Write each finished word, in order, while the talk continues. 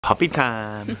Puppy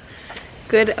time.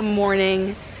 Good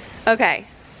morning. Okay,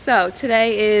 so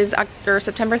today is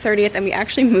September 30th and we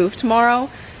actually move tomorrow,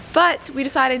 but we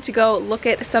decided to go look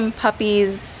at some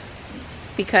puppies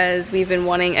because we've been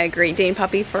wanting a Great Dane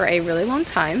puppy for a really long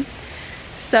time.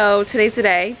 So today's the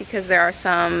day because there are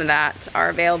some that are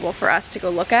available for us to go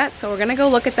look at. So we're gonna go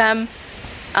look at them.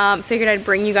 Figured I'd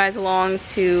bring you guys along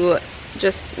to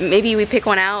just, maybe we pick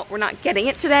one out. We're not getting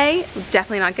it today. We're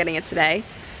definitely not getting it today.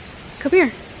 Come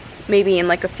here. Maybe in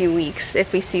like a few weeks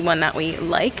if we see one that we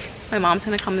like. My mom's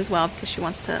gonna come as well because she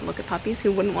wants to look at puppies.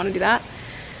 Who wouldn't want to do that?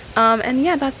 And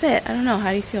yeah, that's it. I don't know, how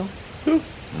do you feel?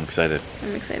 I'm excited.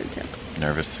 I'm excited too.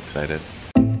 Nervous, excited.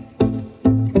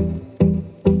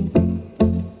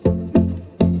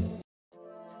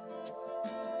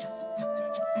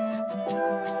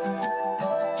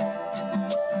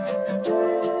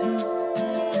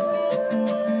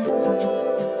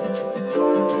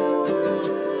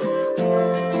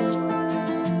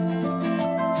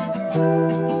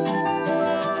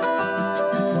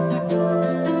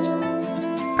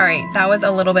 Alright, that was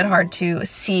a little bit hard to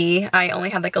see. I only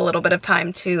had like a little bit of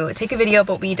time to take a video,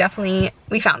 but we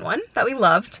found one that we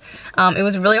loved. It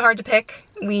was really hard to pick.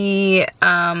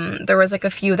 There was like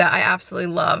a few that I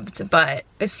absolutely loved, but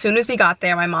as soon as we got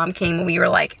there, my mom came, we were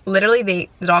like, literally the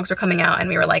dogs were coming out and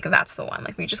we were like, that's the one.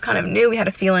 Like we just kind of knew, we had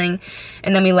a feeling,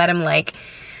 and then we let him like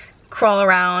crawl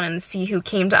around and see who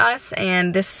came to us,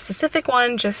 and this specific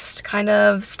one just kind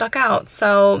of stuck out.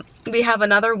 So we have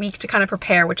another week to kind of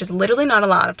prepare, which is literally not a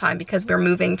lot of time because we're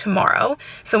moving tomorrow.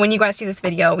 So when you guys see this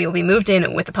video, we will be moved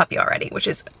in with a puppy already, which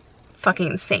is fucking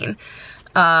insane.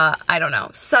 I don't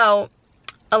know. So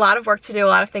a lot of work to do, a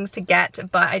lot of things to get,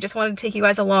 but I just wanted to take you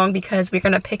guys along because we're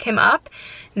gonna pick him up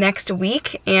next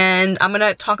week, and I'm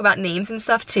gonna talk about names and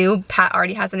stuff too. Pat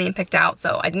already has a name picked out,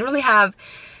 so I didn't really have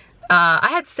I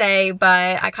had say,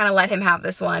 but I kind of let him have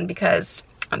this one because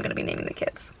I'm gonna be naming the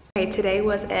kids. Okay, today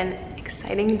was an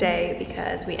exciting day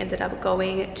because we ended up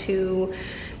going to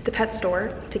the pet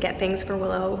store to get things for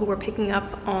Willow, who we're picking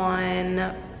up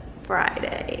on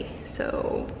Friday,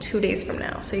 so 2 days from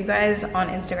now. So you guys on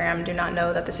Instagram do not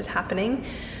know that this is happening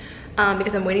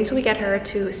because I'm waiting till we get her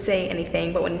to say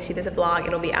anything, but when you see this vlog,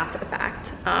 it'll be after the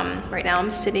fact. Right now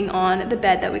I'm sitting on the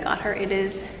bed that we got her. It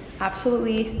is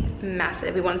absolutely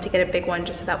massive. We wanted to get a big one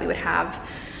just so that we would have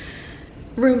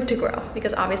room to grow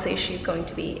because obviously she's going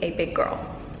to be a big girl.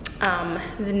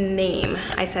 The name,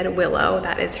 I said Willow,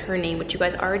 that is her name, which you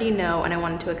guys already know, and I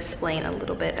wanted to explain a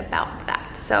little bit about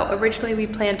that. So originally we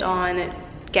planned on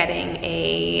getting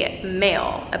a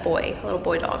little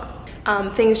boy dog.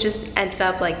 Things just ended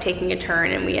up like taking a turn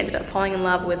and we ended up falling in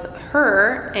love with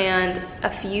her, and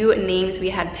a few names we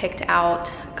had picked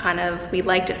out we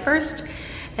liked at first.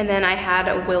 And then I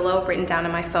had Willow written down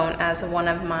on my phone as one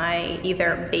of my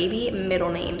either baby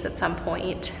middle names at some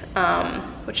point,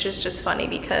 which is just funny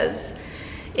because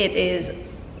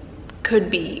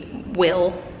could be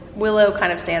Willow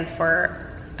kind of stands for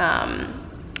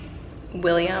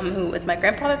William, who was my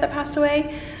grandfather that passed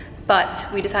away, but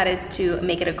we decided to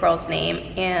make it a girl's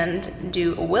name and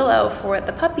do Willow for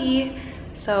the puppy.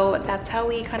 So that's how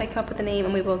we kind of came up with the name,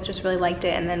 and we both just really liked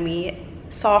it, and then we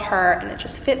saw her and it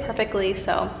just fit perfectly,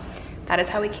 so that is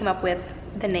how we came up with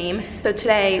the name. So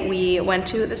today we went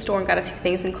to the store and got a few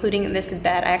things, including this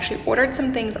bed. I actually ordered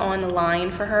some things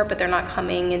online for her, but they're not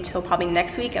coming until probably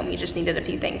next week, and we just needed a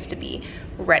few things to be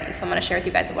ready. So I'm gonna share with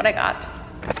you guys what I got.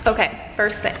 Okay,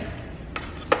 first thing.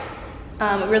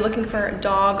 We're looking for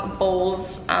dog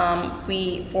bowls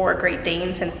for Great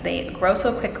Dane. Since they grow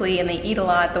so quickly and they eat a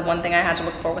lot, the one thing I had to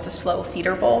look for was a slow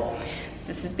feeder bowl.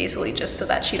 This is basically just so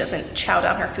that she doesn't chow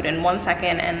down her food in 1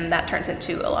 second, and that turns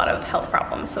into a lot of health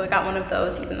problems. So I got one of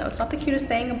those, even though it's not the cutest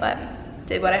thing, but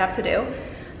did what I have to do.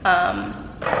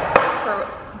 For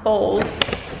bowls,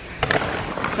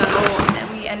 so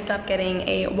then we ended up getting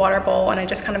a water bowl, and I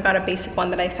just kind of got a basic one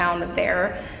that I found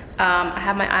there. I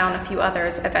have my eye on a few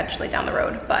others eventually down the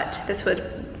road, but this was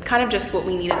kind of just what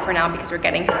we needed for now because we're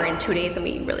getting her in 2 days and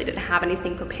we really didn't have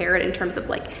anything prepared in terms of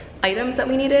like items that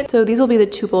we needed. So these will be the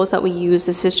two bowls that we use.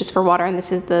 This is just for water and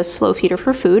this is the slow feeder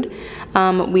for food.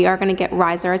 We are gonna get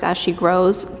risers as she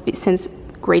grows. Since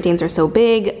Great Danes are so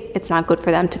big, it's not good for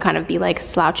them to kind of be like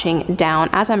slouching down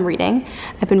as I'm reading.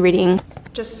 I've been reading,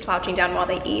 just slouching down while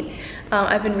they eat.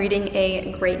 I've been reading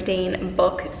a Great Dane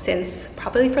book since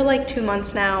probably for like 2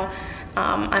 months now.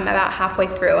 I'm about halfway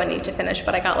through, I need to finish,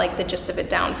 but I got like the gist of it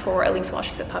down for at least while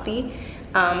she's a puppy.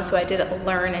 So I did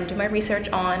learn and do my research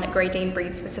on Great Dane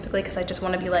breeds specifically because I just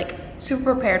want to be like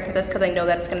super prepared for this because I know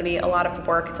that it's going to be a lot of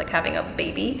work. It's like having a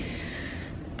baby,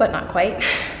 but not quite.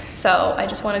 So I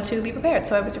just wanted to be prepared.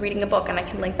 So I was reading a book, and I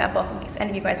can link that book in case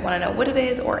any of you guys want to know what it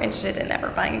is or interested in ever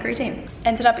buying a Great Dane.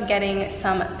 Ended up getting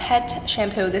some pet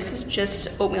shampoo. This is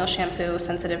just oatmeal shampoo,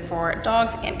 sensitive for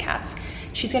dogs and cats.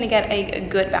 She's gonna get a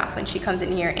good bath when she comes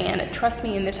in here, and trust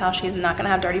me, in this house she's not gonna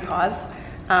have dirty paws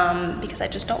because I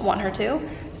just don't want her to.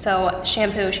 So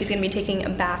shampoo, she's gonna be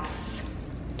taking baths,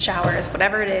 showers,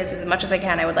 whatever it is, as much as I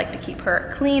can. I would like to keep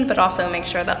her clean, but also make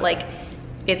sure that like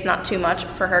it's not too much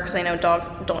for her, because I know dogs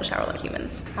don't shower like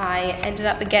humans. I ended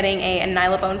up getting a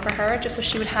Nylabone for her, just so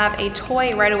she would have a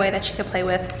toy right away that she could play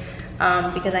with,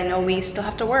 because I know we still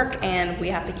have to work and we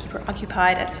have to keep her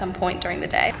occupied at some point during the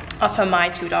day. Also, my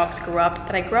 2 dogs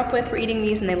that I grew up with were eating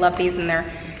these, and they love these, and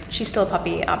she's still a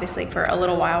puppy, obviously, for a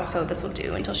little while, so this will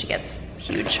do until she gets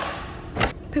huge.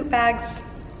 Poop bags.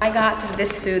 I got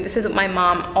this food. This is what my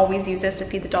mom always uses to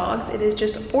feed the dogs. It is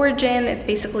just Origin. It's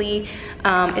basically,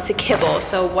 it's a kibble.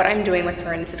 So what I'm doing with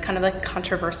her, and this is kind of like a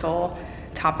controversial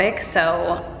topic,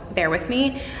 so bear with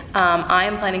me. I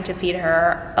am planning to feed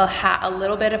her a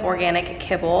little bit of organic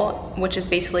kibble, which is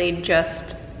basically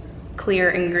just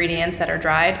clear ingredients that are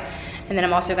dried. And then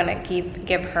I'm also gonna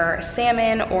give her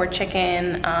salmon or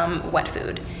chicken wet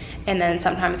food. And then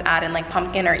sometimes add in like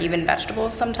pumpkin or even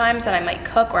vegetables sometimes that I might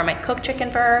cook, or I might cook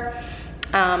chicken for her.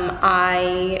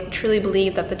 I truly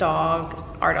believe that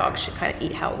our dogs should kind of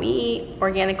eat how we eat,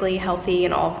 organically, healthy,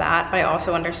 and all of that. But I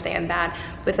also understand that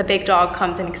with a big dog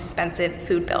comes an expensive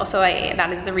food bill. So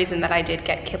that is the reason that I did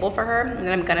get kibble for her, and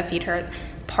I'm gonna feed her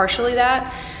partially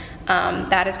that.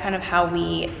 That is kind of how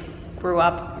we grew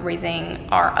up raising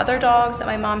our other dogs that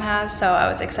my mom has, so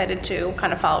I was excited to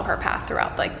kind of follow her path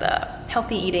throughout like the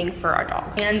healthy eating for our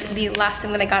dogs. And the last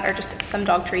thing that I got are just some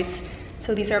dog treats.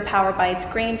 So these are Power Bites,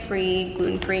 grain-free,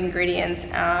 gluten-free ingredients.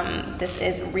 This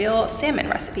is real salmon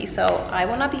recipe, so I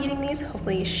will not be eating these.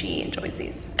 Hopefully she enjoys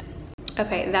these.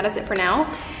 Okay, that is it for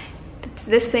now.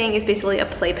 This thing is basically a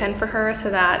playpen for her, so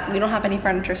that we don't have any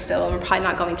furniture still, and we're probably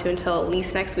not going to until at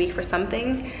least next week for some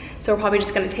things. So we're probably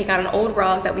just gonna take out an old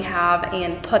rug that we have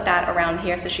and put that around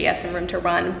here so she has some room to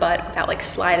run, but without like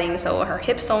sliding, so her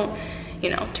hips don't,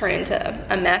 you know, turn into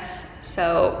a mess.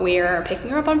 So we're picking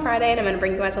her up on Friday, and I'm gonna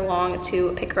bring you guys along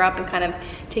to pick her up and kind of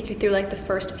take you through like the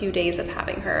first few days of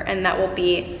having her. And that will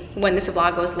be when this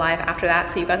vlog goes live after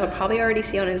that. So you guys will probably already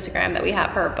see on Instagram that we have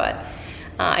her, but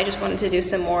I just wanted to do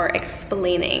some more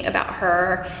explaining about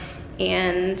her.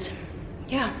 And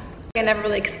yeah, I never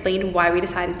really explained why we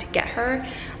decided to get her.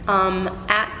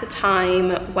 At the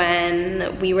time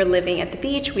when we were living at the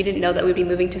beach, we didn't know that we'd be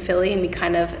moving to Philly, and we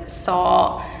kind of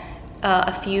saw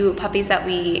a few puppies that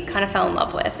we kind of fell in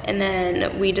love with. And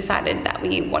then we decided that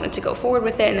we wanted to go forward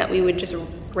with it, and that we would just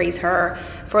raise her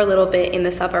for a little bit in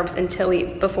the suburbs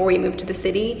before we moved to the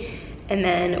city. And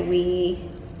then we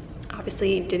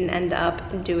obviously didn't end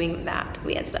up doing that.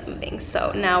 We ended up moving.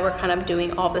 So now we're kind of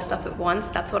doing all this stuff at once.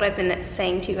 That's what I've been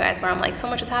saying to you guys, where I'm like, so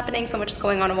much is happening, so much is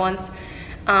going on at once.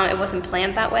 It wasn't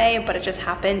planned that way, but it just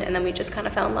happened, and then we just kind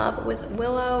of fell in love with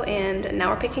Willow, and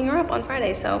now we're picking her up on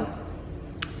Friday, so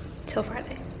till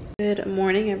Friday. Good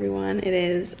morning, everyone. It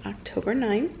is October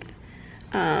 9th.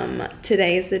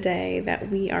 Today is the day that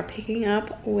we are picking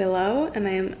up Willow, and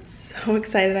I am so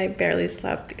excited. I barely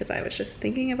slept because I was just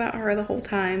thinking about her the whole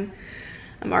time.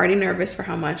 I'm already nervous for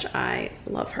how much I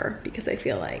love her, because I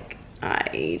feel like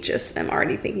I just am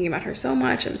already thinking about her so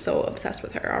much. I'm so obsessed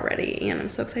with her already, and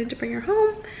I'm so excited to bring her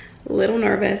home. A little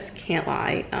nervous, can't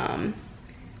lie.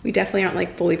 We definitely aren't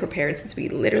like fully prepared, since we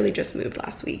literally just moved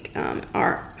last week.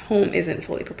 Our home isn't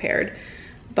fully prepared,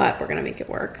 but we're gonna make it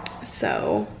work.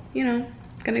 So, you know,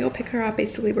 gonna go pick her up.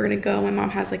 Basically, we're gonna go, my mom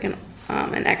has like an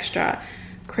extra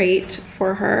crate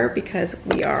for her, because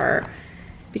we are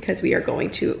going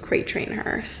to crate train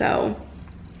her. So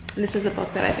this is a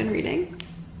book that I've been reading.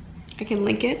 I can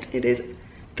link it. It is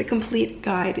The Complete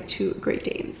Guide to Great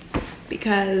Danes,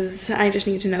 because I just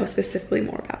need to know specifically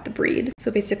more about the breed. So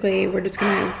basically, we're just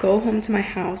gonna go home to my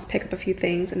house, pick up a few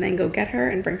things, and then go get her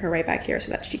and bring her right back here,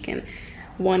 so that she can,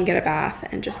 one, get a bath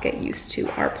and just get used to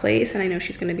our place. And I know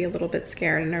she's gonna be a little bit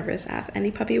scared and nervous, as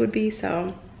any puppy would be,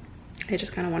 so I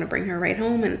just kind of want to bring her right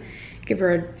home and give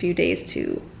her a few days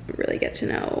to really get to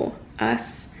know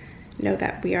us, know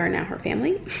that we are now her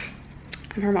family.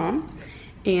 I'm her mom,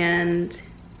 and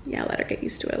yeah, let her get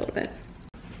used to it a little bit.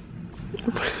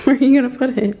 Where are you gonna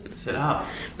put it? Sit up.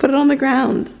 Put it on the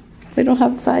ground. We don't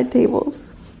have side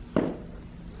tables.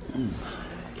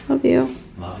 Love you.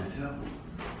 Love you too.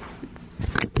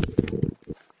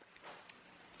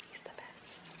 He's the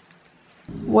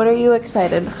best. What are you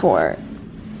excited for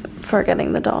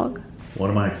getting the dog?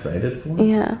 What am I excited for?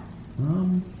 Yeah.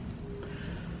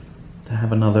 To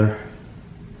have another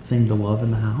thing to love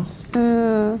in the house.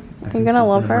 You're gonna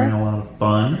love her? Bring a lot of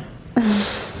fun. A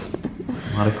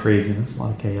lot of craziness, a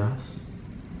lot of chaos.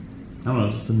 I don't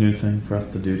know, just a new thing for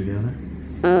us to do together.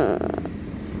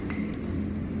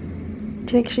 Do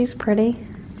you think she's pretty?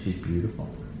 She's beautiful.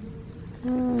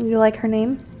 You like her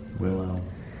name? Willow.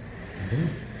 I do.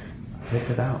 I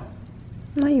picked it out.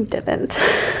 No, you didn't.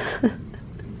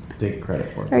 Take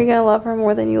credit for it. Are you gonna love her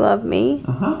more than you love me?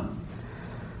 Uh-huh.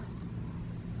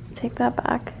 Take that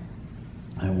back.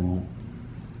 I won't.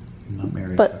 I'm not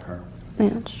married But- to her. Yeah,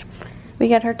 we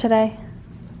get her today.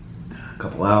 A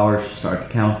couple hours, start the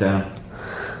countdown.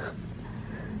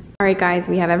 All right, guys,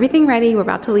 we have everything ready. We're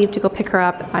about to leave to go pick her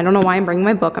up. I don't know why I'm bringing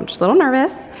my book. I'm just a little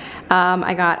nervous.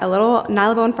 I got a little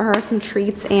nylabone for her, some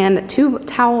treats, and 2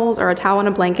 towels, or a towel and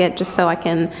a blanket, just so I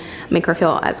can make her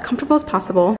feel as comfortable as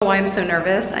possible. Why I'm so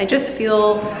nervous? I just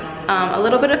feel a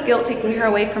little bit of guilt taking her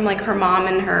away from like her mom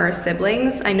and her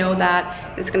siblings. I know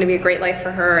that it's gonna be a great life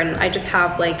for her, and I just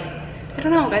have like, I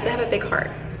don't know, guys, I have a big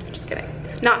heart. Just kidding.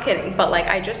 Not kidding, but like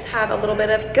I just have a little bit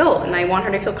of guilt, and I want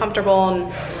her to feel comfortable,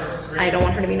 and I don't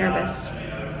want her to be nervous,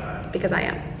 because I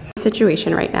am.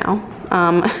 Situation right now,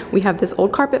 we have this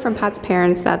old carpet from Pat's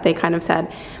parents that they kind of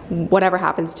said whatever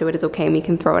happens to it is okay, and we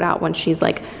can throw it out when she's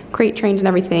like crate trained and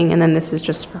everything, and then this is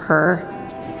just for her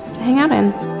to hang out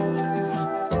in.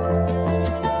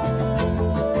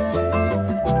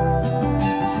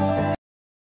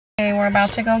 Okay, we're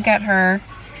about to go get her.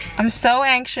 I'm so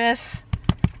anxious.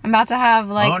 I'm about to have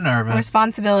like a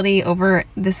responsibility over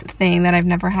this thing that I've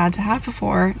never had to have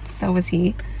before. So was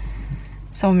he.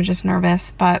 So I'm just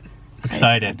nervous, but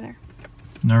excited.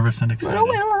 Nervous and excited. Little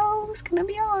Willow is gonna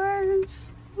be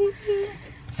ours.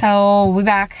 So we'll be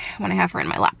back when I have her in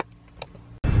my lap.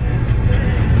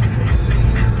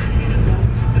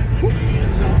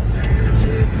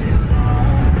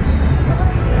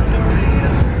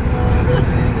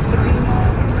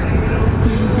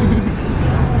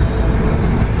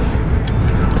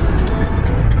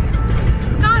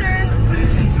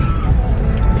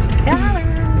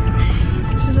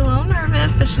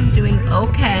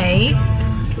 Okay,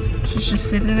 she's just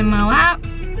sitting in my lap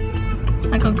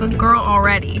like a good girl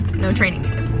already. No training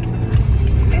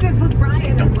needed.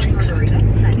 Don't jinx it.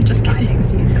 I'm just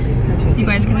kidding. You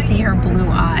guys can see her blue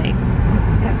eye.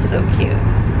 That's so cute.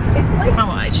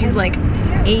 Oh, she's like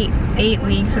 8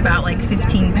 weeks, about like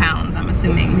 15 pounds. I'm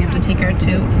assuming we have to take her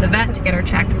to the vet to get her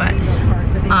checked, but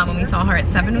when we saw her at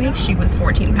 7 weeks, she was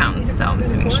 14 pounds. So I'm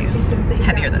assuming she's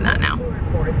heavier than that now.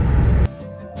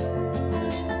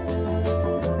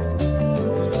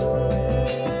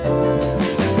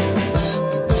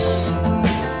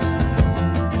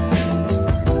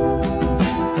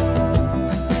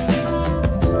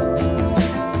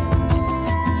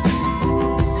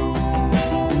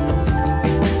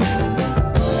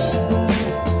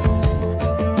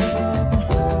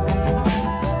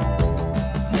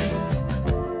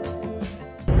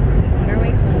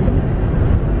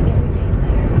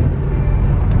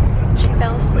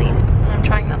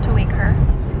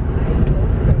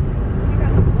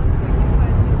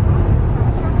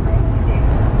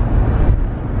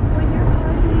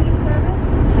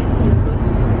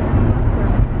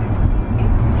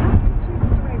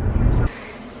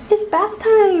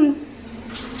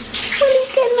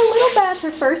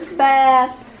 First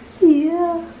bath.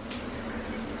 Yeah.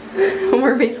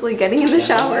 We're basically getting in the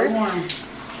shower.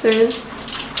 There's.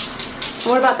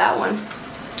 What about that one?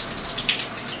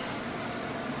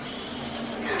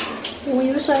 Are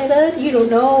you excited? You don't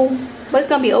know. But it's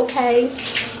gonna be okay.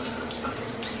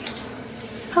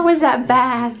 How was that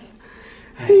bath?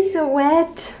 He's so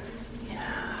wet.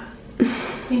 Yeah.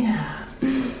 Yeah.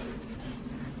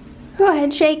 Go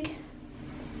ahead, shake.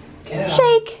 Get out.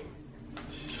 Shake.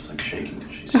 Like shaking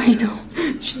because she's scared. I know.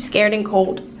 She's scared and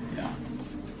cold. Yeah.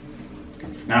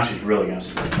 Now she's really gonna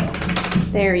sleep though.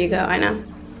 There you go, I know.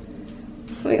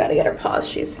 We gotta get her paws.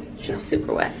 She's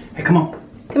super wet. Hey, come on.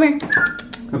 Come here.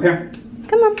 Up here.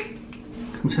 Come on.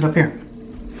 Come sit up here.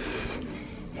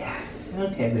 Yeah.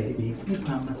 Okay, baby. We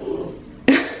promise.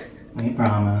 We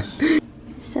promise.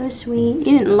 So sweet.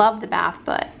 You didn't love the bath,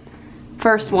 but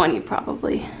first one you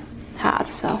probably had,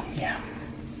 so. Yeah.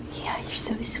 Yeah, you're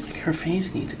so sweet. Her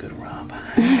face needs a good rub.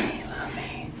 Hey,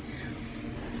 lovey.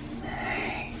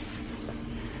 Hey.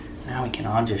 Now we can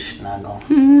all just snuggle.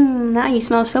 Now you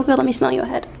smell so good. Let me smell your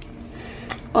head.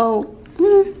 Oh,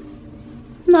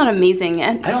 not amazing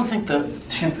yet. I don't think the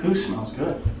shampoo smells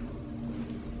good.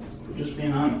 We're just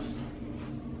being honest.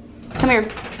 Come here.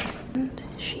 And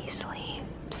she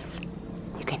sleeps.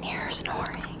 You can hear her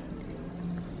snoring.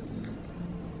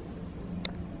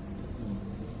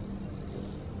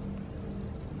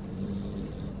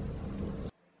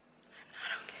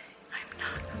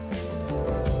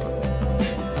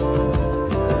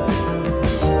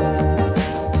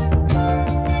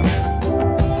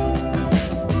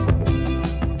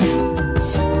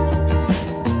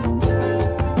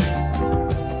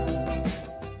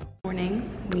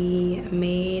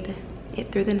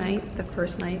 through the night, the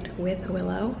first night with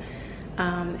Willow.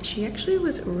 She actually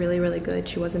was really good.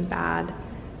 She wasn't bad.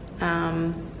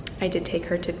 I did take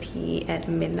her to pee at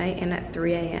midnight and at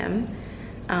 3 a.m.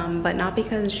 But not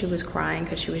because she was crying,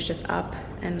 because she was just up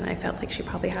and I felt like she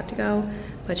probably had to go,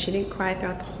 but she didn't cry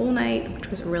throughout the whole night,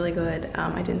 which was really good.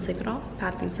 I didn't sleep at all.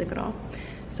 Pat didn't sleep at all.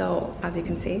 So as you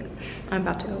can see, I'm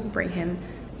about to go bring him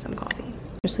some coffee.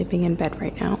 They're sleeping in bed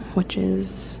right now, which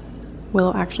is,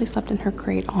 Willow actually slept in her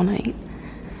crate all night,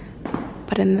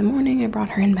 but in the morning I brought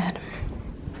her in bed.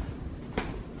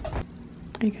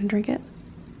 Are you gonna drink it?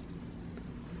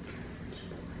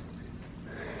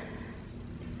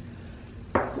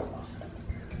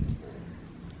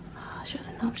 She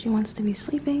doesn't know if she wants to be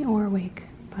sleeping or awake,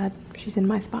 but she's in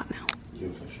my spot now. You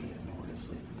officially have nowhere to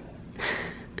sleep in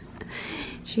bed.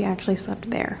 She actually slept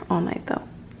there all night though,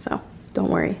 so don't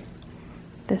worry.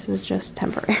 This is just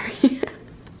temporary.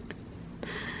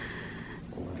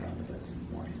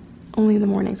 Only in the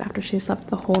mornings after she slept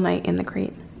the whole night in the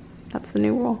crate. That's the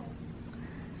new rule.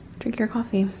 Drink your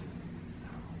coffee.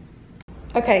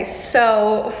 Okay,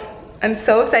 so I'm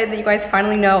so excited that you guys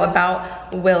finally know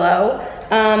about Willow.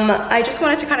 I just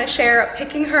wanted to kind of share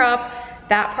picking her up,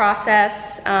 that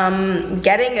process,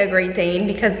 getting a Great Dane,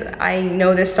 because I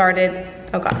know this started,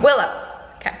 oh God, Willow,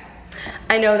 okay.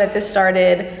 I know that this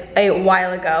started a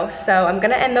while ago, so I'm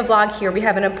gonna end the vlog here. We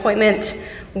have an appointment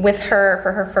with her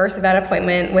for her first vet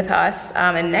appointment with us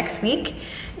and next week,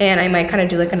 and I might kind of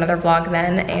do like another vlog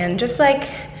then, and just like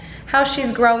how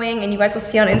she's growing, and you guys will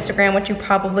see on Instagram, which you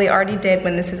probably already did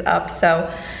when this is up. So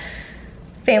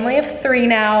family of 3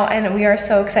 now, and we are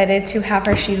so excited to have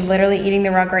her. She's literally eating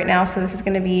the rug right now, so this is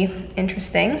gonna be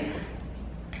interesting.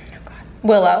 Oh God.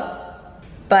 Willow.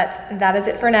 But that is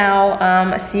it for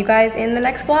now. See you guys in the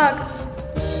next vlog.